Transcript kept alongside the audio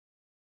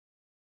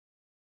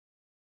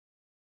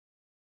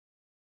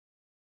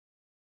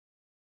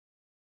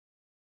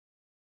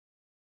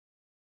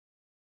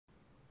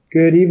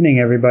Good evening,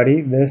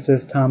 everybody. This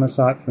is Thomas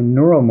Ott from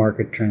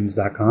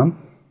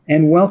NeuralMarketTrends.com,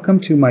 and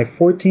welcome to my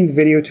 14th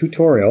video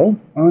tutorial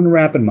on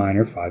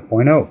Rapidminer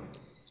 5.0.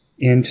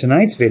 In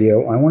tonight's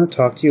video, I want to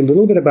talk to you a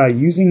little bit about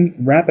using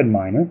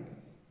Rapidminer,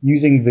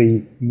 using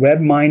the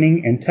web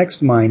mining and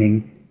text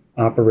mining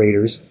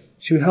operators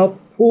to help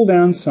pull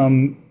down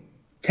some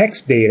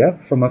text data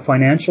from a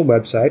financial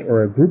website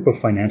or a group of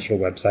financial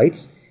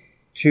websites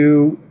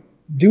to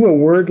do a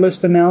word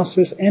list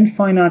analysis and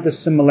find out the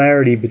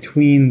similarity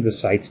between the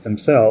sites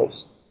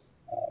themselves.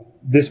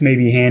 This may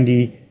be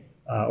handy,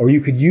 or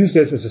you could use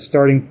this as a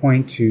starting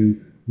point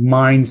to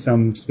mine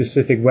some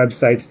specific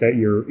websites that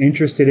you're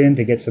interested in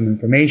to get some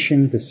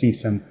information, to see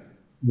some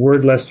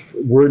word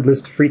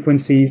list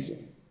frequencies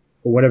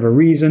for whatever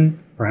reason.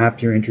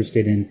 Perhaps you're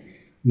interested in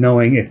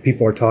knowing if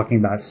people are talking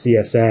about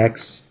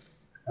CSX,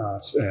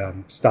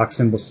 stock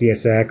symbol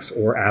CSX,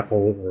 or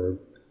Apple, or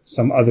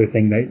some other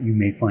thing that you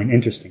may find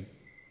interesting.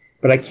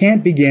 But I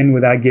can't begin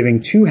without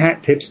giving two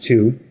hat tips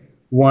too.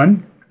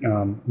 One,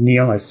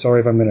 Neil, I'm sorry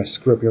if I'm going to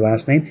screw up your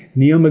last name,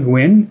 Neil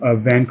McGuinn of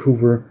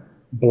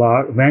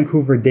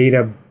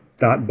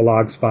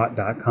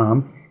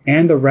VancouverData.blogspot.com,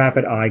 and the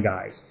Rapid Eye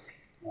guys.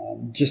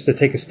 Just to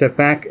take a step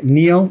back,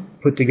 Neil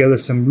put together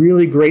some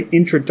really great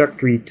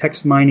introductory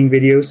text mining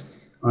videos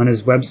on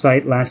his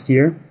website last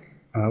year,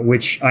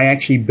 which I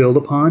actually build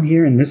upon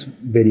here in this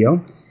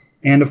video.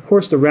 And of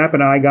course the Rapid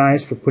Eye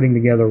guys for putting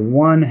together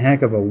one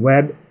heck of a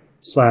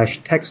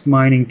web/text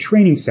mining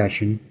training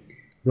session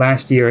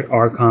last year at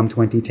RCOM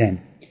 2010.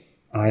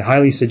 I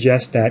highly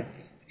suggest that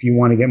if you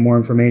want to get more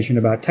information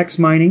about text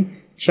mining,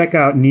 check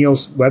out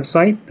Neil's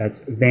website.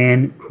 That's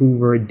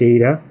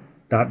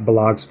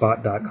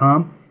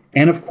VancouverData.blogspot.com.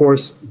 And of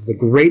course, the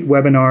great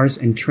webinars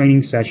and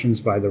training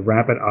sessions by the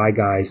Rapid Eye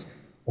guys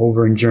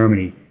over in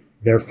Germany.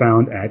 They're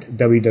found at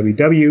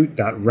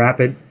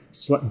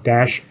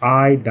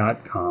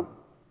www.rapid-eye.com.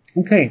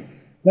 Okay,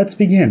 let's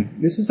begin.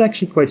 This is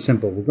actually quite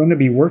simple. We're going to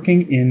be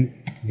working in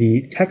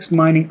the text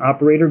mining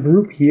operator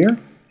group here,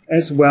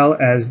 as well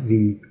as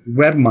the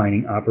web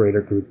mining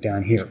operator group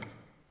down here.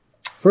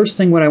 First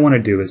thing what I want to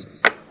do is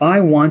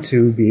I want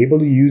to be able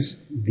to use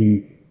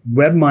the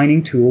web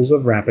mining tools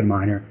of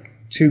Rapidminer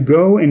to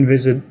go and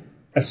visit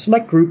a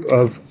select group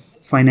of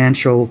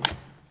financial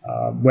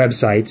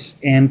websites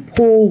and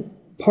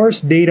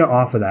parse data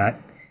off of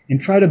that and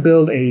try to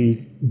build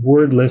a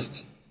word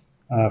list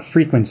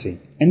frequency,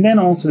 and then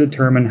also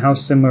determine how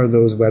similar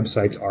those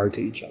websites are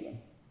to each other.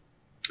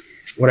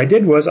 What I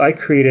did was I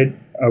created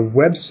a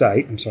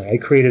website, I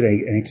created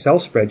an Excel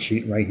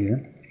spreadsheet right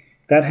here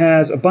that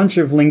has a bunch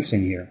of links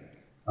in here.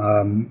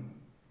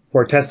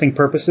 For testing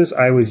purposes,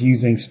 I was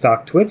using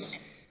StockTwits,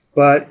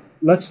 but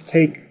let's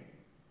try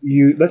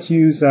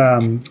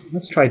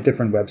a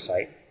different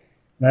website.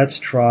 Let's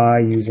try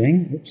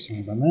using, oops, sorry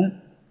about that.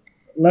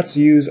 Let's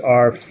use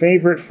our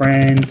favorite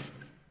friend,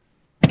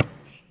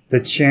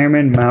 the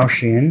Chairman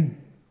Maushian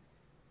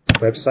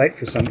website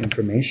for some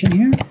information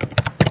here.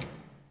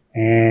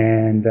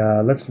 And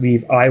let's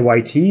leave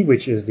IYT,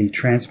 which is the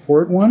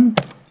transport one.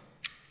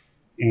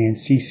 And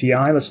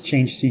CCI, let's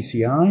change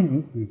CCI.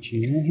 Let me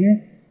change that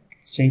here.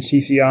 Change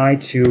CCI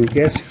to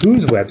guess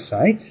whose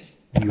website?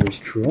 Yours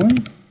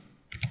truly.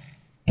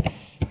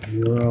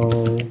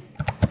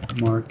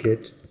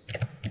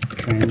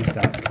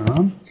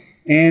 NeuralMarketTrends.com.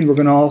 And we're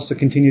going to also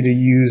continue to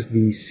use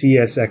the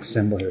CSX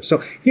symbol here. So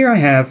here I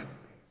have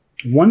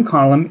one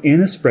column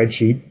in a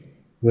spreadsheet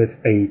with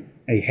a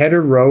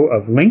header row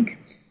of link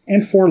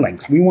and 4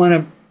 links. We want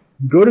to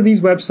go to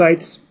these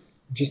websites,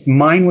 just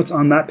mine what's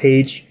on that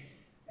page,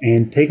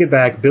 and take it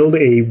back, build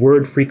a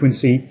word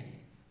frequency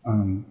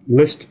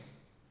list.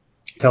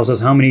 Tells us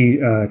how many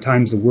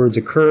times the words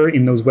occur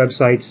in those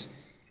websites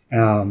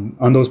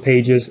on those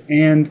pages,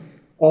 and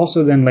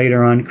also then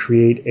later on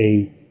create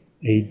a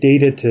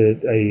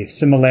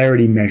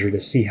similarity measure to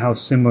see how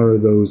similar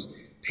those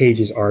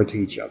pages are to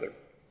each other.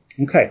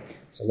 Okay,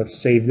 so let's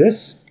save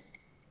this.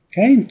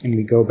 Okay, and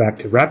we go back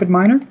to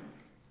Rapidminer.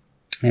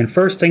 And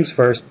first things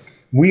first,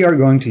 we are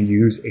going to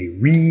use a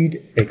read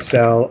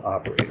Excel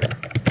operator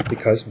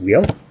because we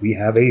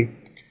have an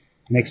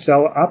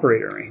Excel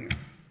operator right here.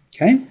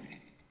 Okay,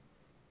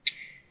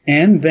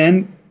 and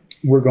then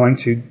we're going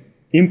to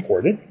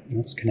import it.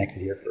 Let's connect it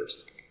here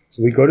first.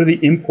 So we go to the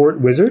import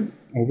wizard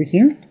over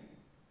here.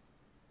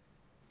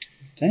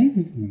 Okay,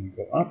 and we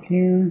go up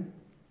here,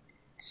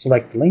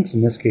 select links.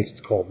 In this case,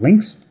 it's called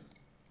links.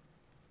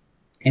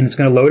 And it's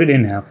going to load it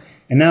in now.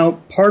 And now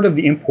part of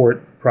the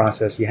import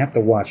process you have to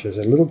watch. There's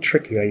a little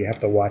trick here you have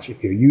to watch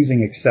if you're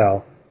using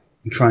Excel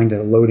and trying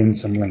to load in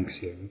some links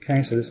here.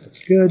 Okay, so this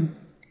looks good.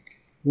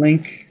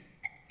 Link.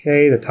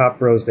 Okay, the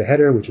top row is the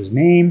header, which is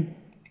name.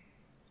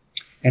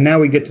 And now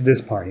we get to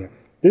this part here.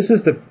 This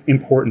is the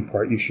important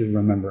part you should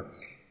remember.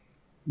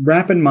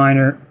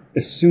 Rapidminer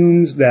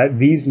assumes that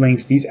these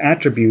links, these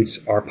attributes,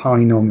 are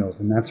polynomials,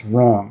 and that's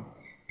wrong.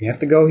 You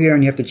have to go here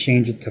and you have to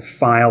change it to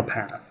file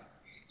path.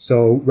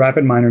 So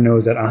Rapidminer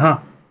knows that,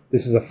 aha,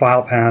 this is a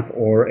file path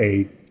or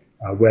a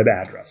web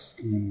address.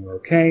 And we're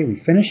okay, we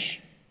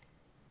finish.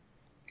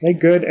 Okay,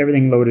 good.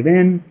 Everything loaded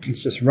in.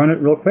 Let's just run it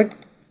real quick.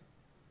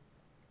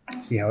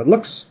 See how it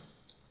looks.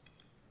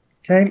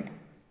 Okay,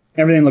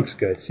 everything looks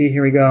good. See,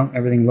 here we go.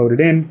 Everything loaded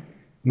in.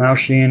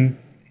 Maoxian,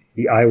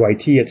 the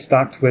IYT at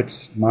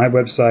StockTwits, my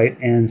website,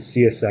 and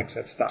CSX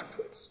at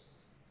StockTwits.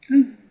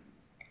 Okay,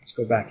 let's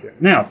go back here.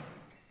 Now,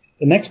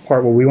 the next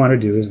part, what we want to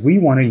do is we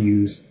want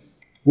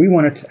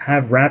to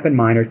have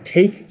Rapidminer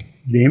take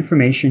the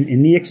information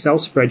in the Excel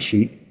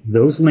spreadsheet,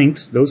 those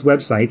links, those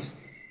websites,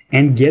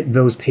 and get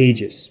those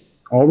pages.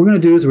 All we're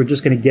going to do is we're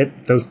just going to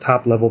get those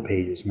top level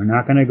pages. We're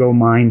not going to go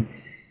mine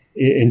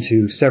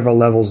into several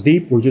levels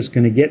deep. We're just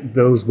going to get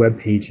those web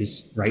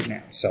pages right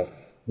now. So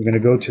we're going to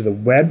go to the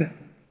web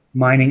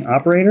mining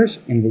operators,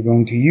 and we're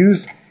going to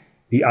use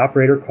the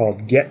operator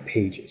called get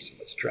pages.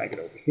 Let's drag it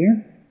over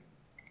here.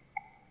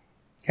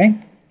 Okay.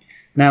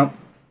 Now,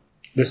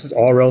 this is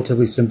all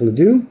relatively simple to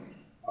do,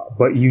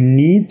 but you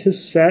need to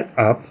set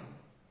up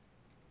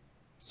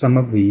some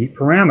of the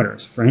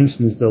parameters. For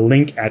instance, the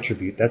link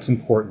attribute. That's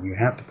important. You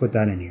have to put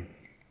that in here.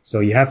 So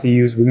you have to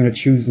use, we're going to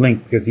choose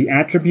link because the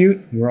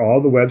attribute where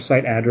all the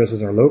website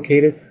addresses are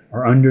located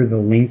are under the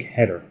link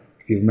header.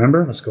 If you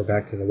remember, let's go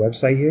back to the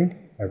website here,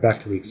 or back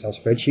to the Excel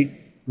spreadsheet,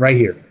 right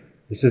here.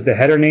 This is the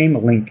header name, a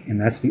link, and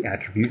that's the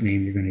attribute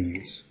name you're going to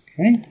use.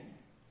 Okay?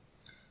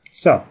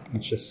 So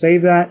let's just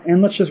save that,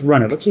 and let's just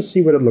run it. Let's just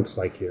see what it looks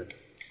like here.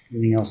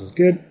 Everything else is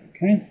good.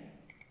 Okay?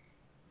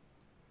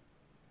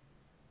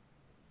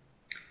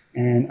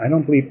 And I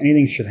don't believe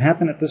anything should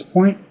happen at this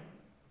point.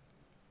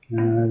 I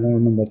don't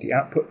remember what the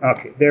output.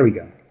 Okay, there we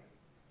go.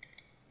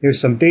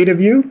 Here's some data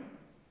view.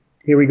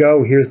 Here we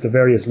go. Here's the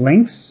various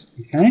links.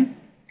 Okay,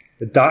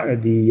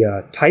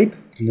 the type,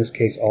 in this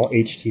case, all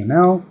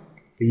HTML.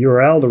 The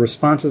URL, the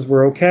responses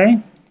were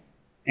okay,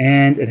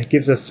 and it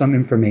gives us some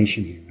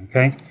information here.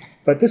 Okay,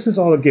 but this is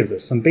all it gives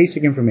us, some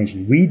basic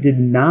information. We did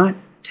not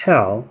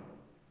tell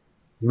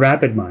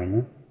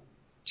Rapidminer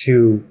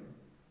to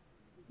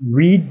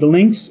read the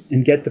links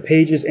and get the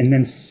pages and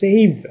then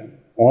save them.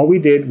 All we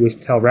did was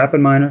tell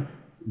Rapidminer,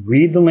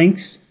 read the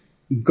links,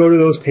 go to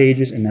those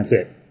pages, and that's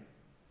it.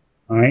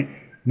 All right.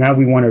 Now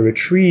we want to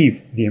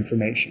retrieve the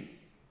information,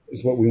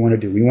 is what we want to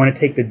do. We want to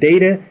take the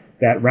data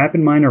that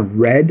Rapidminer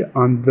read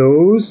on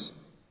those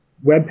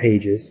web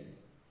pages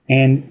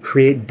and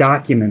create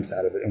documents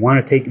out of it. I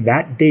want to take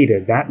that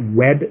data, that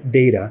web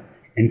data,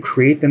 and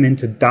create them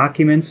into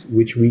documents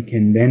which we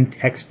can then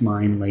text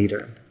mine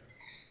later.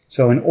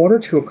 So in order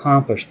to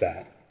accomplish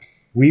that,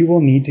 we will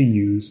need to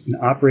use an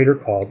operator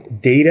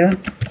called data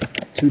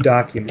to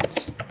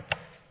documents.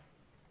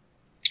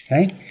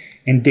 Okay?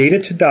 And data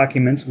to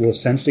documents will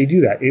essentially do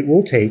that. It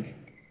will take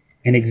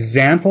an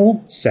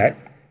example set,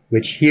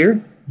 which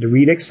here, the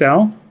read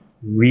Excel,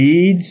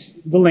 reads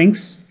the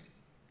links.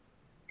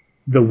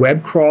 The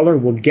web crawler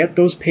will get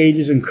those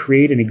pages and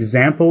create an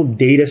example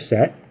data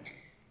set.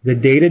 The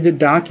data to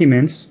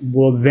documents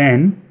will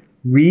then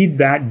read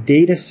that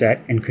data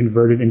set and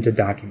convert it into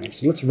documents.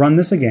 So let's run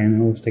this again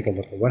and let's take a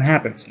look at what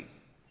happens here.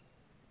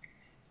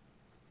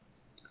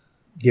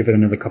 Give it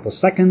another couple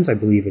seconds. I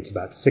believe it's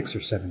about 6 or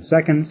 7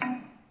 seconds.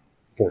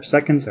 4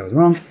 seconds, I was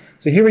wrong.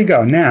 So here we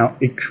go. Now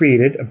it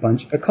created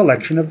a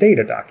collection of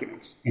data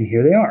documents, and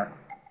here they are.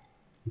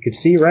 You can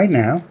see right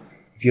now,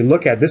 if you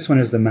look at this one,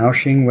 is the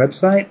Maoxian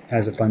website,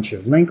 has a bunch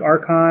of link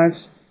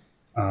archives.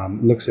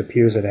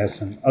 Appears it has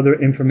some other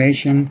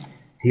information.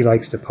 He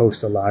likes to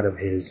post a lot of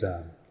his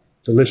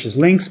delicious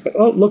links, but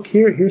oh, look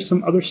here, here's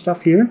some other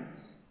stuff here.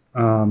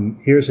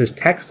 Here's his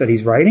text that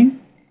he's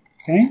writing.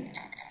 Okay,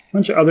 a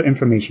bunch of other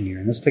information here.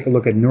 And let's take a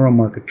look at neural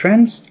market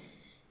trends.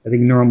 I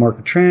think neural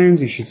market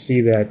trends, you should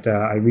see that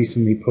I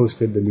recently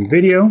posted the new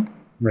video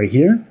right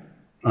here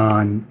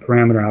on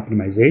parameter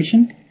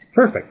optimization.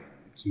 Perfect.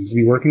 Seems to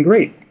be working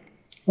great.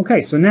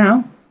 Okay, so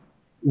now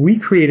we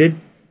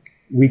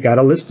got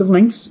a list of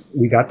links,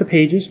 we got the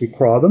pages, we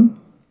crawled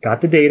them, got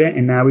the data,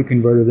 and now we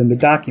converted them to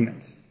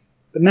documents.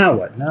 But now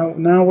what?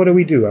 Now what do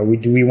we do?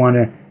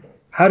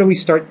 How do we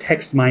start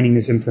text mining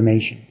this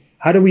information?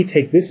 How do we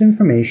take this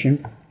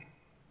information,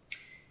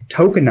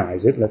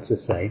 tokenize it, let's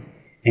just say,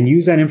 and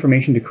use that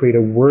information to create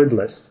a word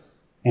list?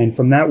 And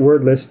from that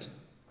word list,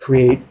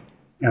 try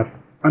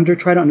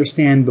to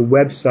understand the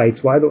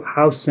websites,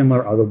 how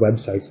similar are the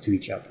websites to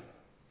each other?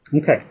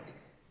 Okay.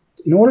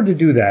 In order to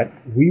do that,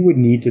 we would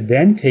need to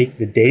then take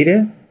the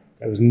data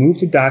that was moved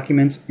to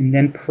documents and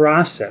then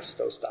process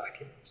those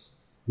documents.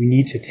 We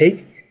need to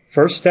take,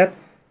 first step,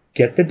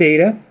 get the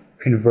data,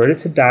 convert it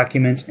to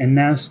documents, and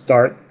now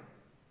start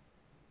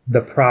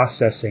the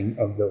processing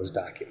of those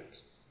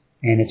documents.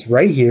 And it's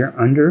right here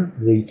under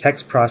the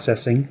text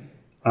processing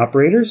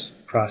operators,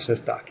 process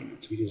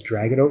documents. We just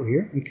drag it over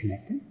here and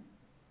connect it.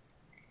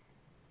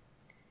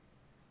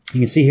 You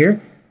can see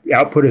here, the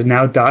output is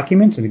now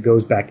documents, and it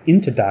goes back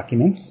into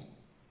documents.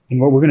 And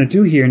what we're going to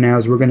do here now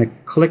is we're going to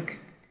click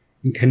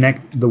and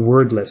connect the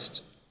word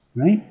list,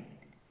 right?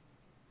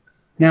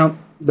 Now,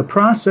 the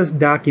process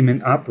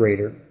document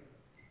operator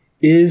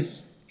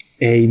is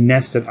a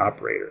nested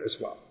operator as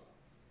well.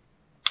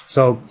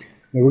 So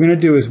what we're going to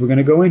do is we're going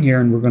to go in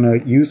here and we're going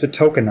to use the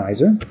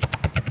tokenizer,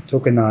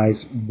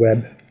 Tokenize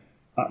Web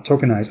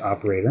tokenize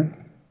operator.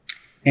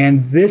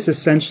 And this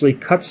essentially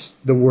cuts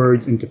the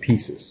words into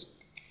pieces.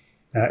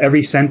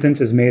 Every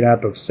sentence is made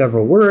up of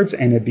several words,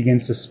 and it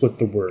begins to split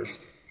the words.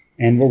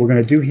 And what we're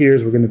going to do here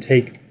is we're going to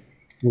take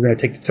the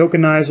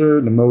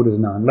tokenizer. The mode is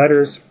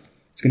non-letters.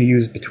 It's going to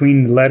use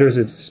between the letters,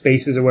 it's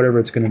spaces or whatever.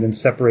 It's going to then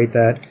separate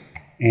that.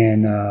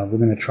 And we're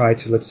going to try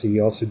to, let's see,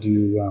 also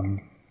do,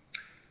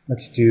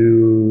 let's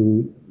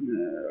do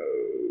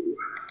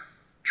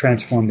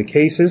transform the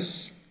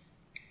cases.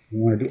 We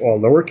want to do all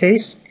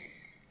lowercase.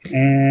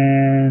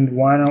 And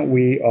why don't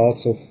we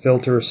also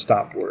filter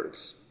stop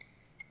words?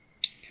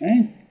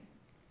 Okay.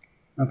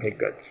 Okay,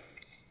 good.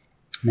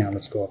 Now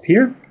let's go up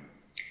here.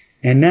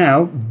 And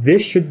now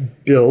this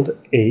should build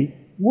a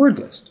word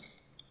list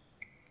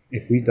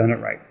if we've done it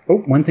right. Oh,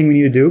 one thing we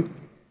need to do.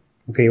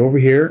 Okay, over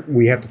here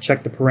we have to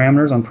check the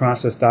parameters on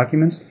process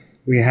documents.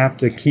 We have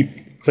to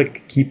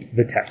click keep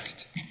the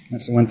text.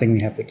 That's the one thing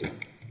we have to do.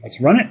 Let's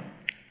run it.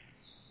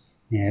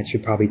 And it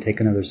should probably take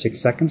another 6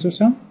 seconds or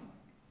so.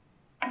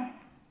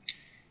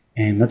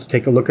 And let's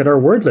take a look at our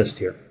word list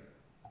here.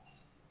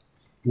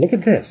 Look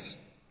at this.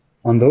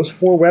 On those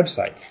 4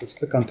 websites, let's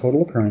click on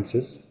total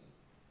occurrences.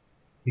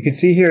 You can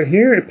see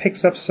here it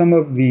picks up some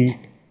of the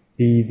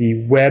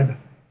web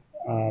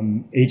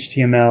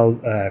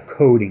HTML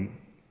coding.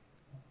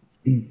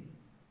 In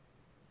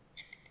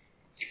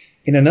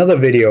another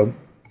video,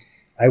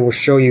 I will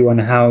show you on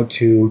how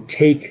to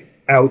take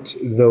out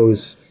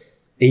those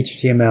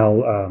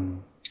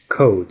HTML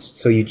codes,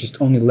 so you're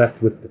just only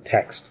left with the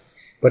text.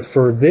 But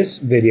for this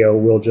video,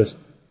 we'll just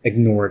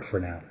ignore it for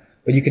now.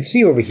 But you can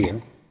see over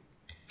here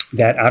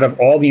that out of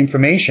all the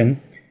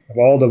information, of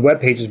all the web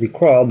pages we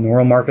crawled,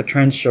 Neural Market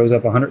Trends shows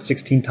up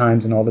 116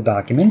 times in all the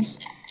documents.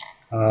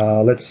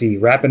 Let's see,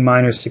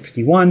 Rapidminer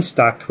 61,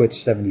 StockTwits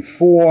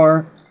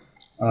 74.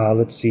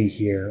 Let's see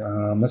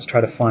here. Let's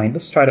try to find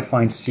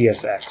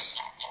CSX.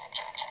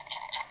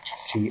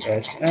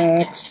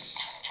 CSX.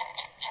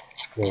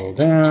 Scroll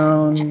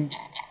down.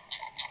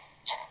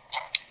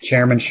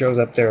 Chairman shows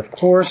up there, of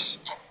course.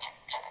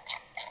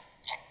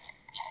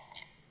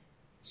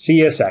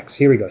 CSX,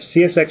 here we go.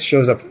 CSX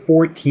shows up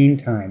 14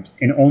 times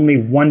in only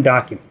one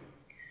document.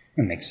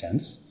 That makes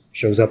sense.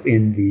 Shows up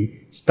in the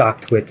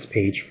StockTwits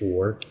page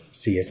for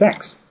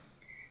CSX.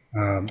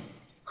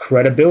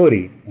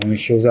 Credibility only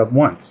shows up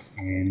once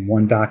in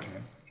one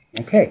document.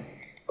 Okay,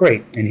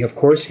 great. And of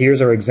course,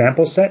 here's our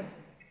example set.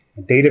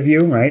 A data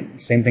view,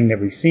 right? Same thing that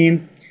we've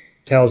seen.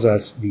 Tells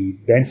us the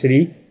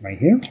density right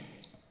here.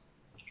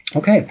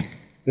 Okay,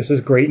 this is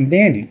great and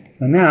dandy.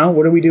 So now,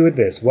 what do we do with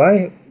this?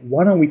 Why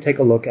don't we take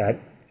a look at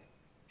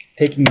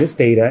taking this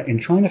data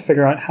and trying to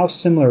figure out how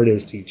similar it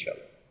is to each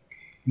other.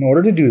 In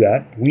order to do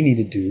that, we need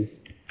to do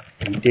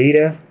a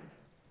data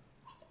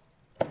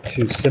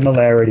to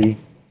similarity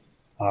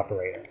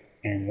operator.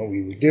 And what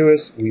we would do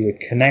is we would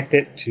connect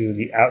it to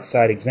the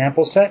outside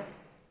example set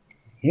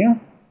here.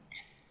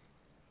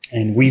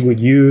 And we would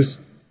use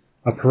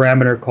a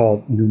parameter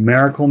called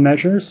Numerical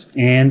Measures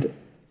and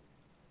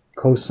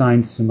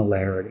cosine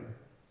similarity.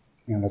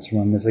 And let's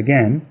run this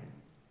again.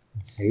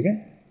 Save it,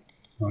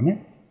 run it,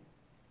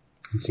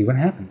 and see what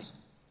happens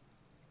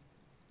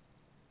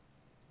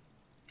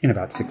in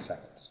about 6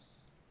 seconds.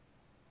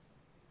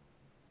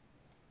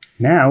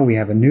 Now we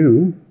have a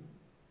new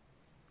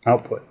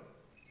output.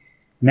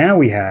 Now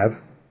we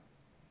have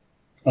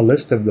a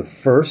list of the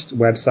first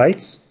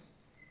websites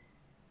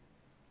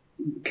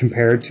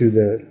compared to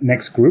the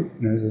next group.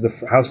 This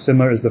is how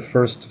similar is the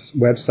first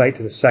website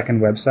to the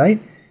second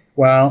website?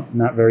 Well,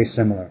 not very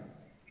similar.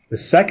 The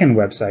second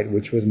website,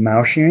 which was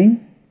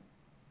Mausching,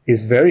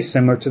 is very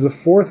similar to the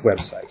fourth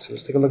website. So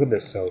let's take a look at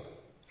this. So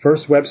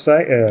first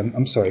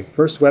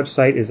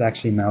website is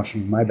actually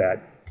Mausching, my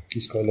bad.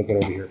 Let's go look at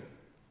over here.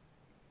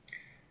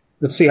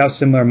 Let's see how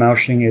similar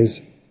Mausching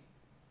is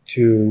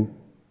to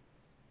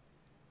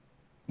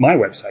my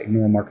website,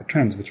 Neural Market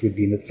Trends, which would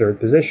be in the third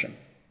position.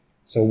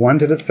 So 1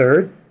 to the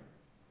third,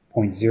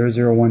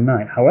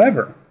 0.0019.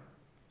 However,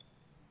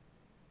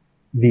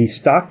 the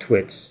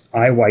StockTwits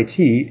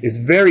IYT is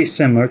very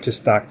similar to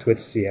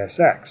StockTwits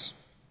CSX.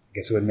 I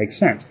guess it would make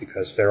sense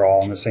because they're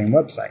all on the same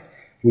website.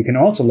 We can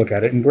also look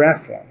at it in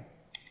graph form.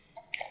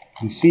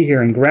 You see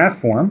here in graph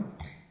form,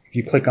 if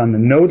you click on the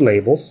node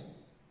labels,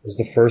 there's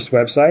the first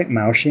website,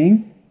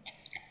 Mausching,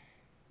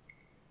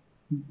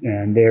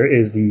 and there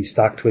is the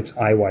StockTwits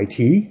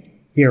IYT.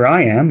 Here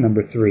I am,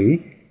 number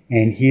 3,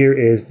 and here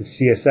is the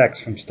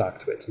CSX from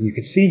StockTwits. And you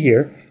can see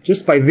here,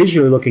 just by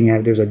visually looking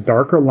at it, there's a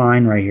darker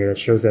line right here that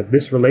shows that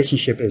this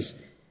relationship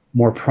is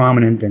more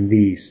prominent than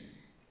these.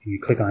 If you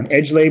click on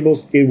edge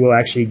labels, it will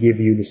actually give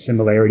you the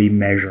similarity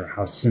measure,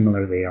 how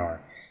similar they are.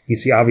 You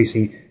see,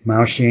 obviously,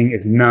 Mausching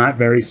is not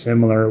very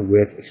similar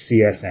with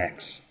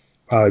CSX,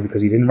 probably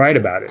because he didn't write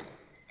about it.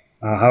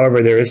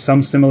 However, there is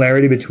some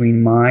similarity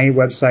between my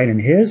website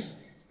and his,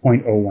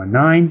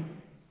 0.019.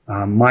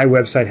 My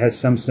website has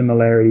some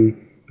similarity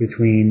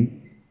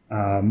between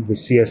the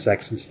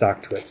CSX and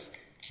StockTwits,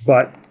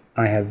 but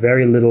I have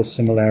very little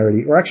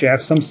similarity, or actually I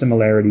have some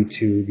similarity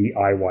to the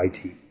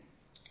IYT.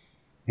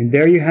 And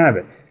there you have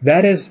it.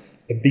 That is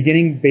a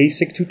beginning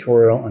basic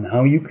tutorial on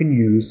how you can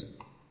use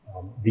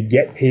the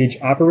get page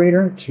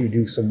operator to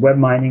do some web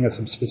mining of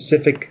some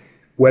specific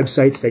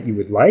websites that you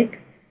would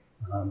like.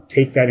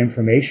 Take that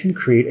information,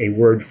 create a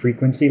word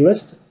frequency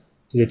list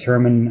to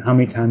determine how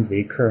many times they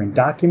occur in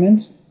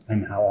documents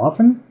and how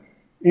often,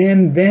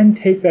 and then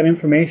take that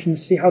information to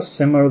see how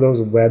similar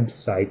those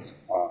websites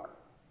are.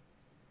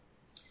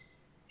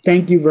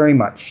 Thank you very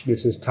much.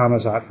 This is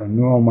Thomas Ott from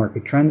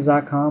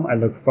NeuralMarketTrends.com. I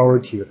look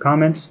forward to your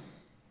comments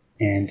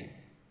and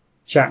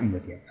chatting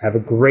with you. Have a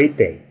great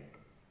day.